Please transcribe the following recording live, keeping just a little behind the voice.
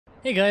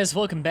Hey guys,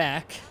 welcome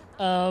back.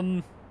 I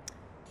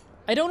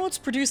don't know what's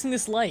producing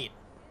this light.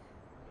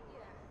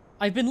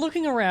 I've been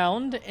looking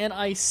around, and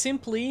I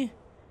simply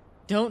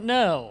don't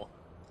know.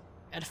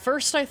 At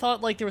first I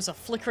thought like there was a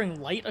flickering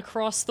light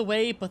across the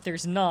way, but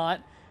there's not.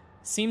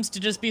 Seems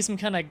to just be some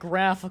kind of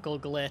graphical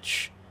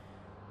glitch.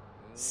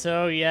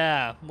 So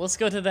yeah, let's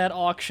go to that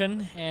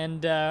auction,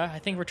 and I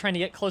think we're trying to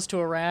get close to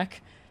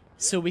Iraq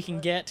so we can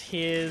get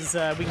his,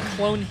 we can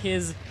clone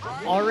his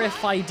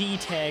RFID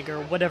tag, or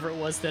whatever it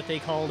was that they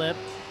called it.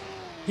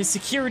 His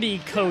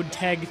security code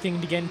tag thing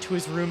to get into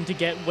his room to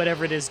get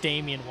whatever it is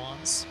Damien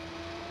wants.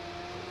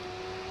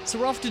 So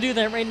we're off to do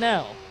that right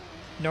now.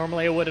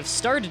 Normally I would have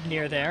started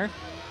near there.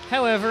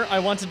 However, I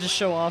wanted to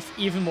show off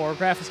even more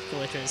graphics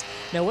glitches.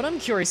 Now what I'm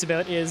curious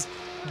about is,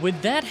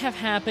 would that have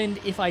happened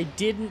if I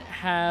didn't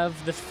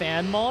have the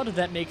fan mod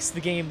that makes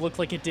the game look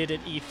like it did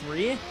at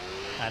E3?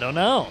 I don't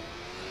know.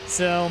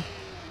 So,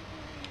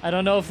 I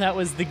don't know if that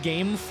was the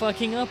game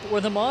fucking up or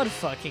the mod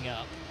fucking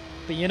up.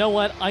 But you know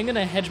what? I'm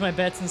gonna hedge my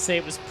bets and say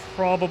it was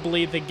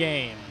probably the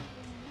game.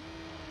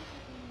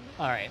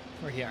 Alright,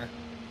 we're here.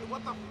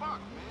 What the fuck, man?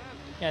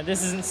 Yeah,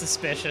 this isn't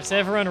suspicious.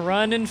 Everyone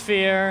run in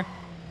fear.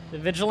 The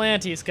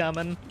vigilante's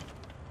coming.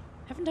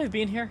 Haven't I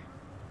been here?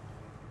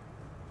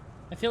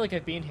 I feel like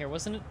I've been here.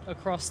 Wasn't it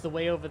across the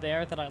way over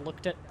there that I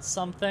looked at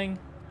something?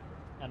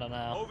 I don't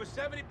know. Over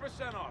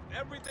 70% off.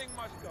 Everything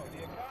must go.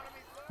 The economy's...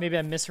 Maybe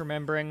I'm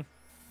misremembering.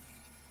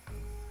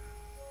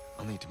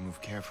 I'll need to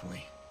move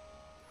carefully.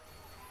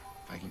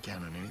 If I can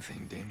count on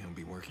anything, Damien will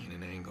be working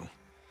an angle.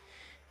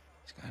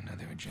 He's got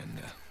another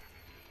agenda.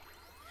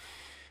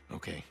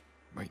 Okay,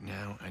 right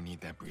now I need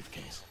that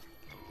briefcase.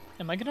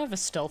 Am I gonna have a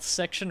stealth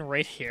section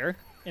right here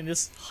in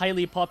this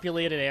highly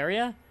populated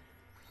area?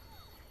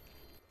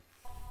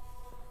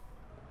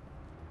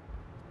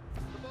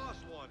 The boss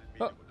wanted me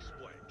to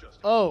explain just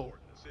how Oh.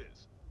 important this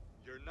is.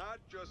 You're not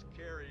just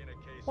carrying a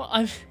case Well,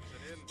 of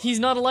he's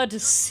not allowed to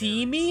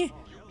see me?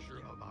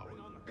 future of our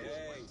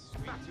business.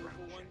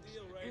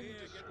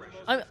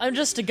 I'm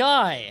just a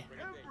guy.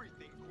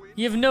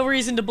 You have no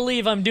reason to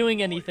believe I'm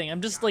doing anything.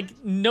 I'm just like,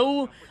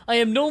 I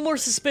am no more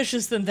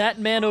suspicious than that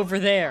man over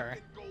there.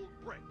 Gold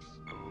bricks.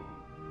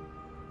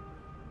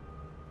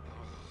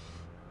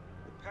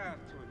 The path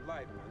to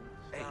enlightenment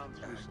sounds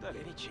through study.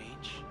 Any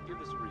change? Give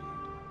us read.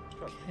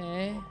 Trust me,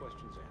 Okay. all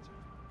questions answered.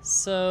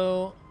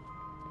 So...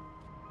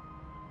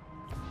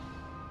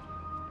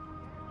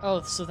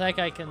 Oh, so that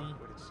guy can...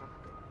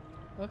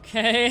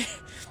 Okay.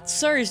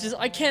 Sorry, it's just,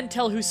 I can't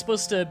tell who's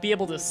supposed to be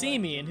able to see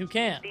me and who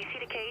can't. Do you see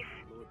the case?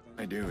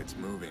 I do, it's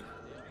moving.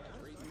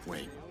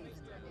 Wait,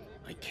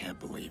 I can't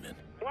believe it.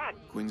 What?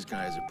 Quinn's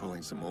guys are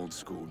pulling some old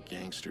school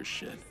gangster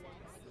shit.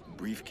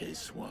 Briefcase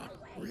swap.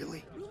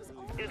 Really?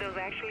 Do those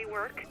actually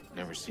work?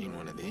 Never seen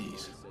one of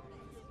these.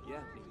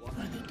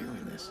 Why are they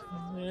doing this?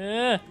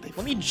 Yeah,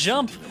 let me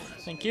jump.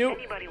 Thank you.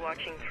 Anybody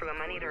watching through a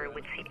monitor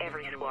would see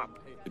every swap.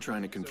 They're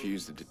trying to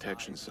confuse the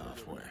detection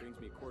software.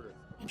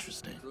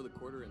 Interesting.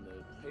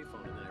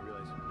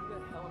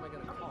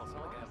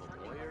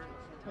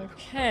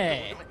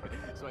 Okay.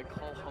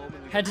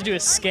 Had to do a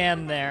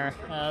scan there.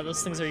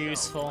 Those things are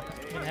useful.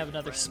 I'm gonna have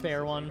another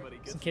spare one,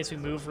 just in case we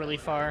move really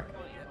far,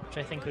 which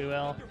I think we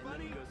will.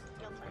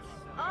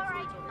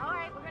 Alright,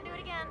 we're gonna do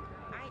it again.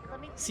 Alright, let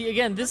me... See,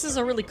 again, this is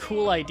a really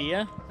cool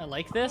idea. I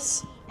like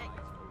this.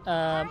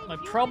 My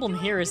problem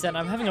here is that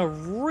I'm having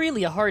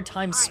a hard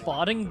time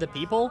spotting the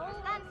people.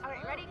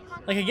 Alright, ready?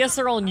 Like, I guess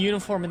they're all in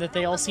uniform and that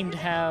they all seem to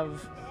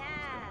have...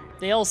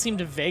 They all seem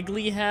to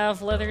vaguely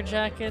have leather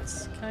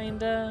jackets,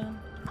 kinda.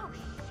 Oh,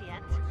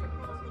 shit.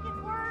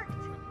 It worked.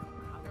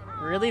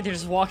 Really? They're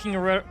just walking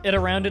it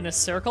around in a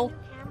circle?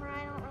 Camera,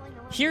 I don't really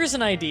know what... Here's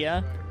an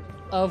idea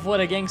of what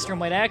a gangster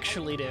might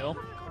actually do.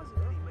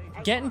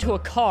 Get into a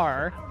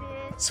car,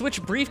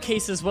 switch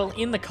briefcases while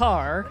in the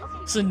car,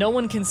 so no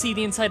one can see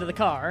the inside of the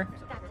car,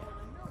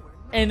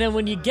 and then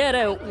when you get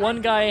out,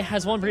 one guy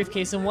has one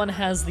briefcase and one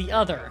has the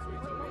other.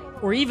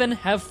 Or even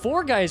have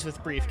 4 guys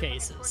with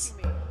briefcases.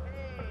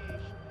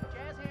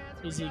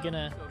 Is he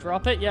gonna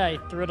drop it? Yeah, he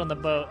threw it on the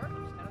boat.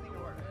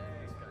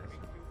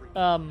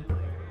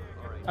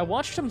 I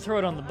watched him throw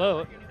it on the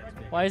boat.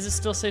 Why does it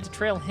still say to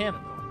trail him?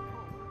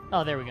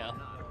 Oh, there we go.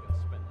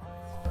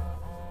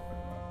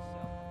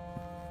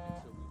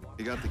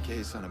 They got the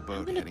case on a boat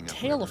I'm gonna heading up.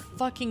 tail a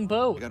fucking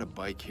boat. I got a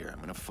bike here. I'm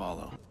gonna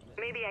follow.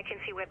 Maybe I can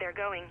see where they're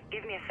going.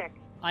 Give me a sec.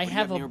 I What do you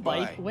have got a nearby?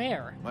 bike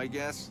where? My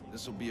guess,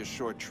 this will be a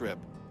short trip.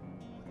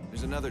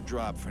 There's another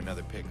drop for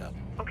another pickup.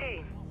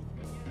 Okay.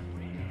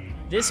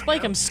 This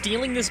bike? I'm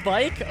stealing this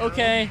bike?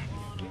 Okay.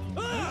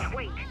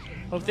 Wait.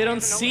 Hope they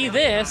don't see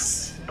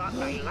this. Bought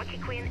by Lucky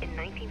Quinn in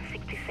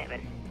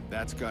 1967.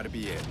 That's gotta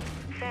be it.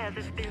 Says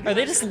it's been... Are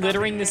they just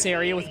littering this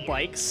area with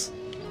bikes?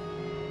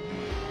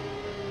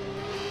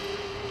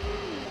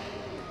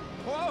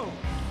 Whoa!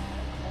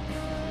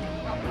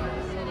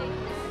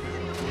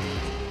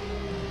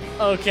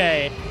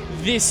 Okay,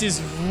 this is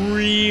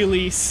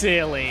really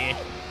silly.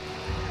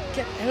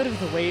 Get out of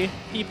the way,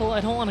 people.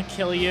 I don't want to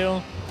kill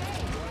you.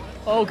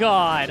 Oh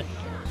god.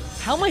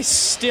 How am I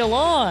still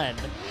on?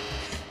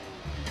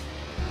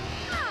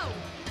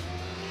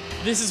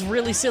 This is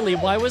really silly.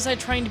 Why was I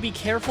trying to be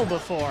careful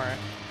before?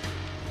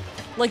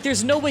 Like,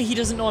 there's no way he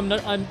doesn't know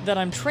that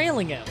I'm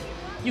trailing him.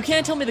 You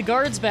can't tell me the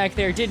guards back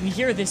there didn't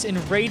hear this and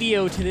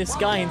radio to this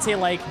guy and say,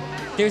 like,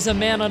 there's a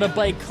man on a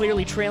bike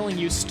clearly trailing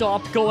you.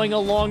 Stop going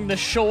along the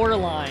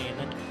shoreline.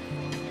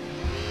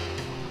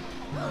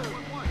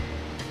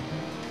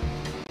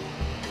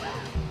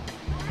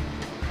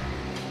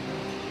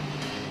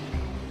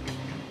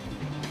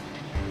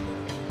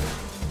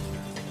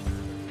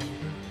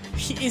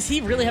 Is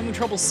he really having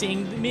trouble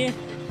seeing me?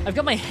 I've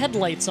got my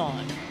headlights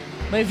on.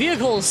 My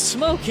vehicle is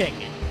smoking.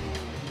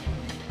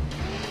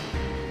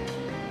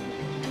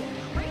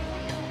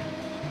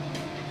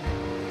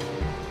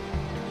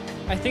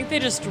 I think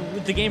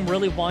the game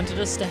really wanted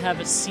us to have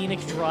a scenic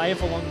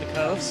drive along the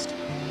coast.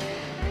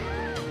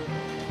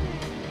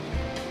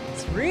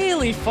 It's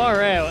really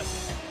far out.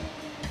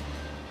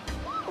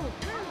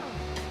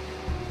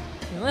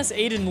 Unless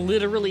Aiden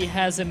literally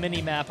has a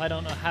mini-map, I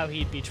don't know how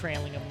he'd be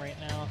trailing him right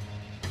now.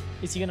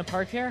 Is he gonna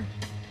park here?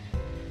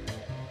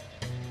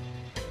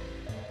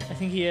 I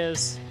think he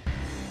is.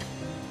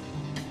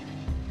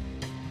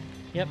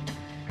 Yep.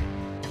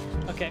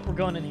 Okay, we're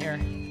going in here.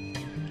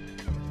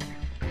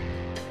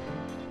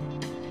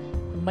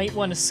 Might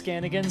want to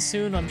scan again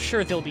soon. I'm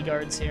sure there'll be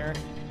guards here.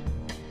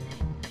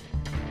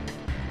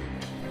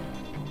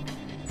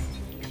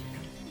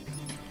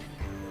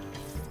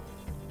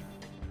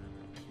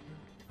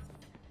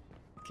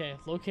 Okay,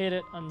 locate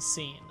it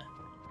unseen.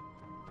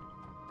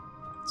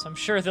 So I'm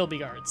sure there'll be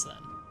guards then.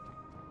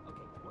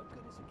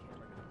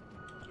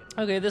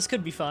 Okay, this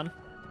could be fun.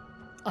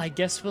 I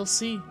guess we'll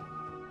see.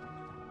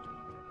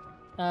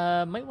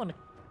 Might want to...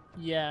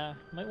 Yeah,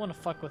 might want to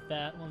fuck with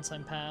that once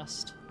I'm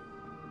past.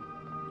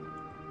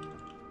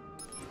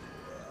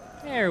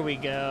 There we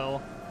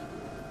go.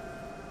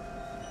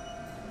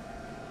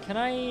 Can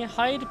I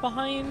hide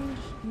behind?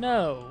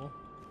 No.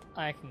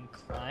 I can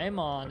climb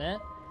on it.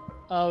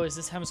 Oh, is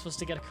this how I'm supposed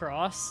to get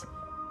across?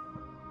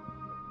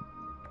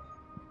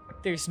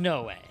 There's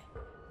no way.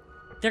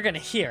 They're gonna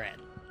hear it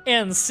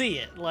and see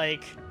it,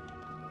 like...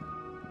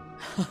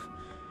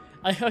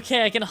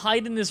 Okay, I can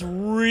hide in this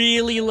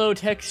really low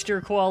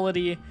texture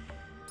quality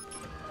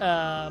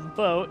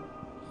boat.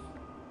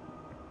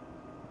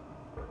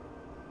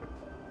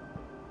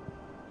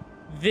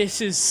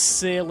 This is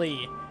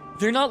silly.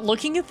 They're not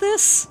looking at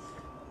this?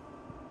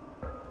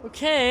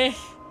 Okay,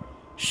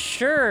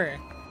 sure.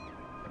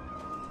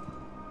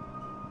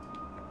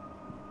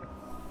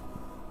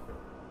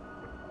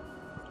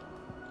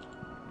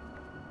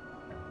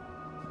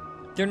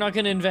 They're not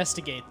gonna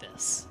investigate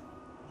this.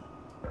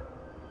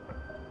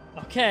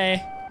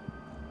 Okay.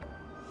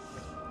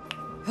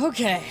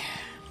 Okay.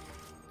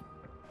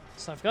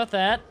 So I've got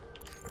that.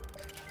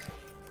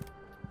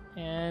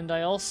 And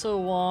I also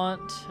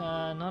want,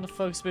 not a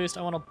focus boost,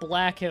 I want a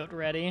blackout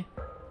ready.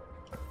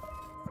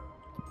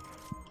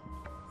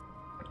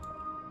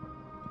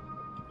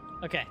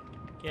 Okay,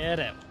 get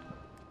out.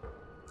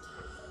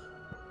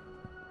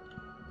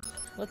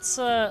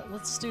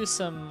 Let's do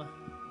some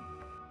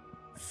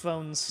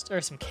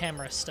or some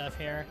camera stuff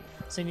here.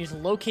 So you need to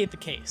locate the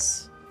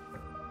case.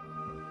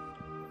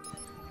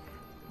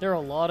 There are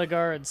a lot of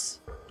guards.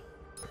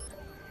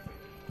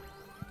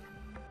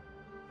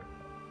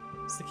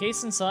 Is the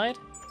case inside?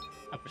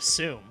 I would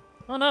assume.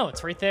 Oh no,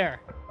 it's right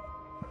there.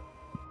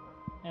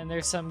 And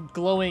there's some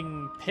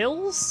glowing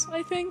pills,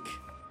 I think?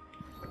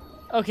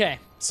 Okay,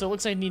 so it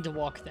looks like I need to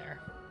walk there.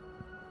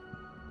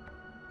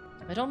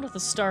 I don't know what the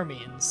star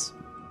means.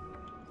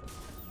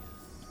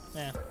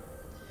 Yeah.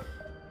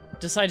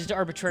 Decided to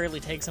arbitrarily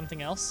take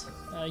something else.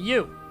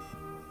 You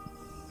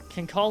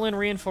can call in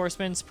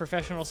reinforcements,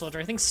 professional soldier.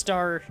 I think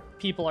star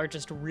people are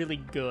just really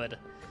good.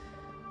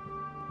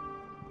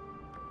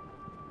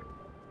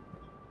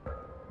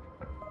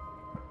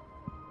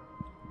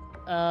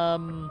 I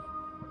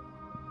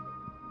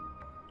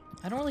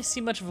don't really see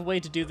much of a way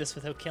to do this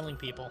without killing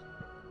people.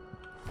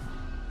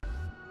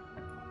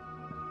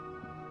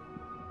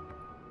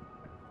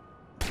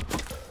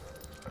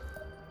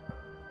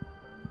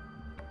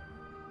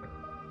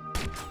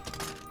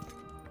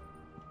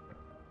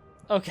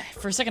 Okay,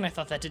 for a second I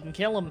thought that didn't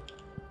kill him.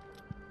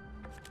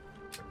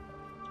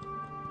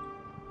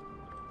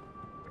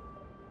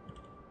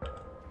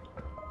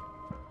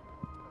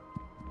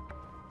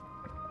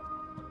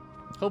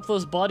 Hope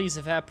those bodies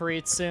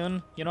evaporate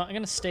soon. You know what, I'm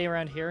gonna stay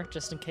around here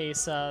just in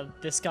case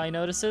this guy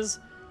notices.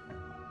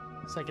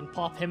 So I can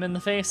pop him in the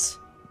face.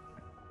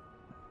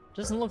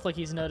 Doesn't look like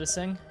he's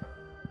noticing.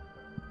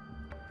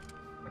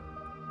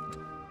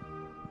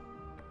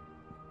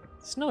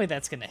 There's no way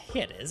that's gonna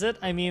hit, is it?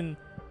 I mean,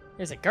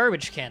 there's a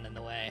garbage can in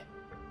the way.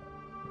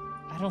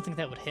 I don't think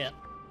that would hit.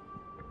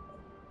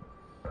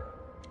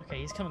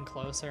 Okay, he's coming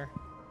closer.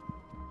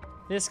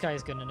 This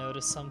guy's gonna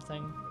notice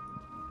something.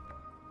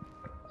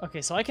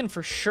 Okay, so I can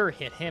for sure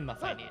hit him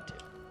if I need to.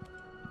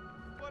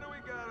 What do we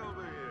got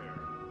over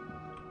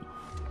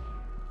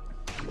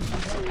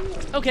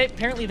here? Okay,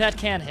 apparently that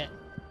can hit.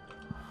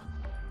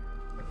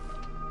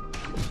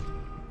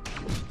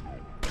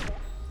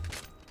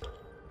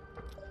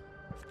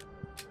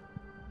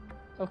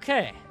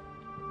 Okay.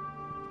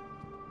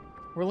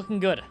 We're looking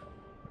good.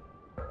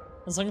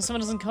 As long as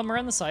someone doesn't come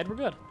around the side, we're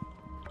good.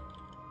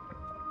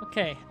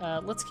 Okay,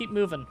 let's keep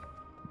moving.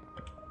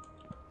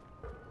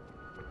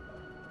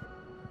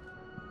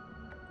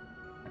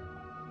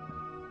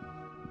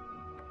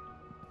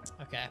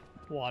 Okay,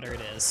 water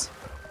it is.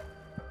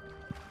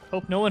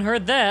 Hope no one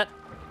heard that.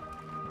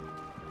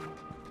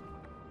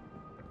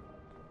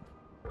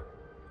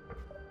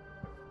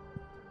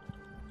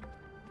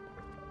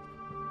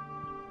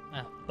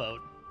 Ah,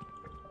 boat.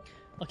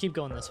 I'll keep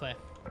going this way.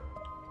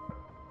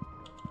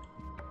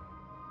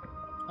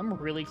 I'm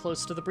really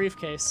close to the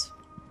briefcase.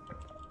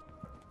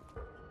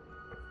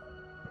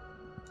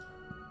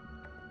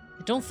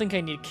 I don't think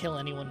I need to kill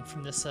anyone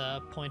from this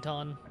point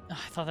on. I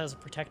thought that was a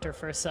protector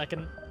for a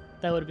second.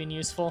 That would have been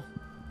useful.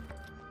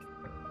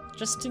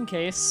 Just in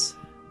case.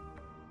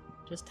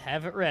 Just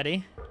have it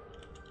ready.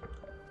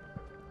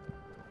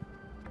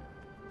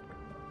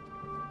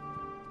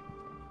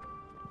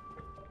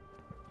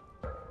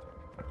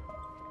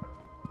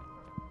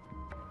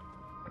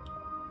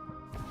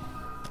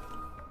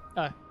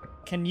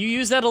 Can you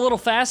use that a little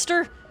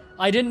faster?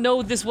 I didn't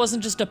know this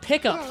wasn't just a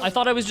pickup. I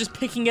thought I was just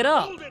picking it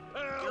up. Hold it,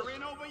 pal. You're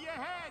in over your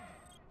head.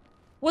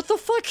 What the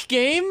fuck,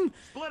 game?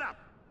 Split up.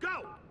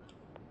 Go.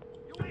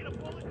 You ain't a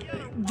bullet the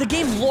other way. The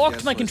game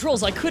locked my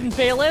controls. I couldn't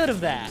bail out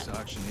of that.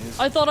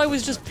 I thought I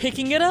was just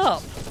picking it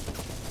up.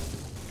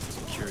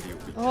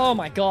 Oh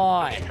my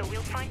god. So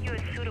we'll find you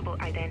a suitable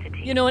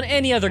identity. You know, in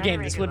any other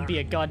game, this wouldn't be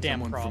a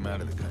goddamn Someone from out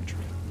problem. of the country.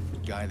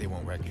 Guy they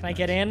won't recognize. Can I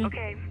get in?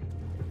 Okay.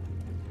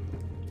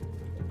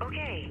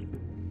 Okay.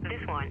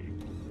 This one.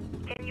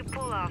 Can you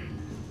pull off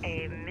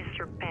a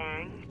Mr.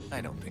 Bang? I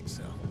don't think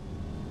so.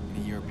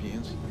 Any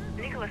Europeans?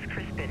 Nicholas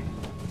Crispin.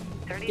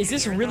 Is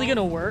this 32 really years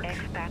gonna old, work?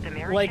 Expat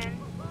American. Like-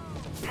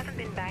 Hasn't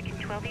been back in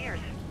 12 years.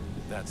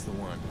 That's the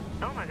one.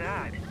 Oh my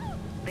god.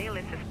 They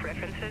list his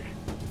preferences.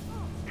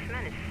 This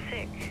man is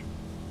sick.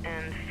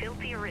 And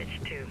filthy rich,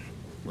 too.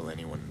 Will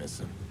anyone miss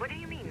him? What do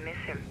you mean, miss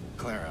him?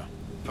 Clara,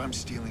 if I'm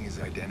stealing his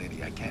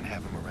identity, I can't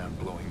have him around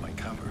blowing my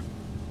cover.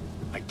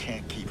 I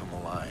can't keep him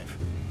alive.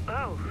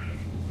 Oh.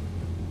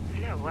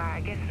 No,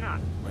 I guess not.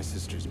 My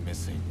sister's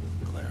missing,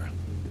 Clara.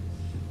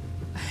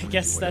 I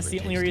guess that's the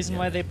only reason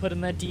why they put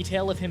in that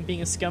detail of him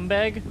being a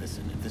scumbag.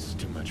 Listen, if this is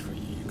too much for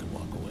you, you can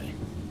walk away.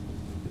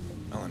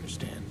 I'll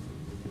understand.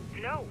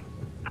 No,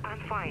 I'm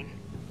fine.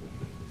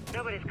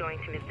 Nobody's going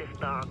to miss this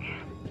dog.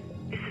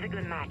 This is a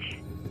good match.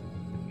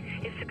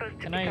 It's supposed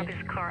to Can pick I- up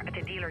his car at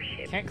the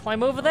dealership. Can't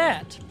climb over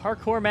that.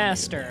 Parkour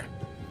master.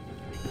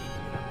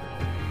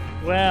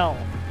 Well.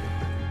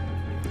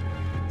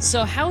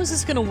 So how is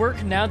this gonna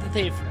work now that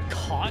they've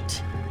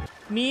caught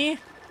me?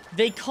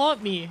 They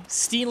caught me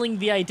stealing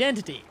the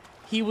identity.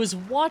 He was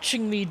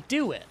watching me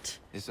do it.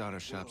 This auto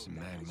shop's in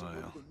Mag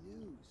Mile.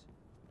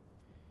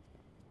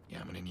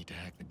 Yeah, I'm gonna need to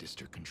hack the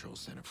district control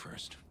center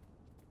first.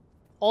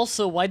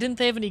 Also, why didn't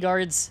they have any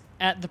guards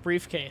at the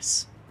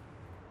briefcase?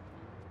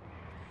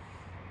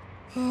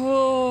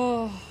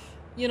 Oh,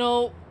 you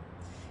know,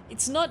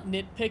 it's not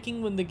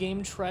nitpicking when the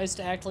game tries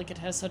to act like it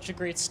has such a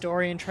great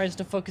story and tries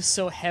to focus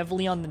so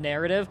heavily on the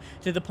narrative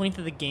to the point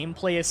that the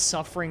gameplay is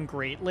suffering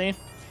greatly.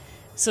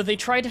 So they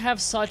try to have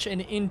such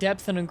an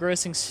in-depth and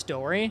engrossing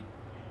story.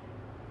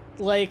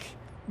 Like,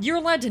 you're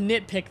allowed to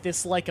nitpick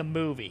this like a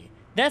movie.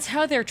 That's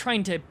how they're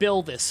trying to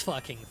build this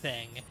fucking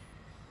thing.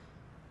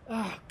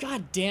 Oh,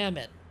 god damn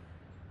it.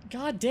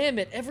 God damn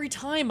it, every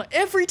time,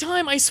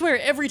 I swear,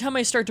 every time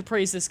I start to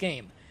praise this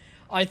game,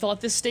 I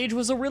thought this stage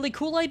was a really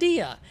cool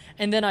idea,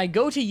 and then I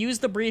go to use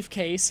the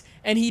briefcase,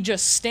 and he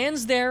just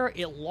stands there,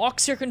 it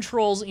locks your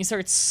controls, and he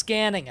starts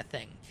scanning a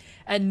thing.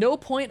 At no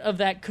point of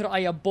that could I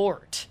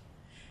abort.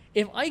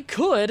 If I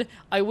could,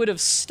 I would have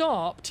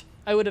stopped,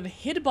 I would have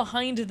hid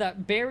behind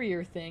that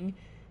barrier thing,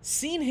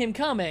 seen him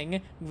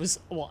coming,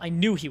 well, I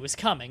knew he was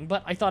coming,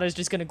 but I thought I was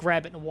just gonna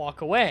grab it and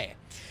walk away.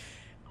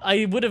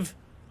 I would have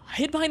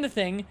hid behind the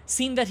thing,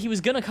 seen that he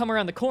was gonna come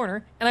around the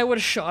corner, and I would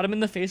have shot him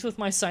in the face with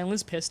my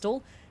silenced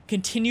pistol,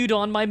 continued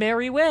on my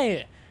merry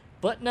way.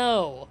 But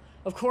no,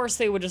 of course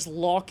they would just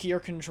lock your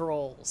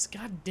controls.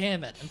 God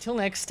damn it. Until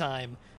next time,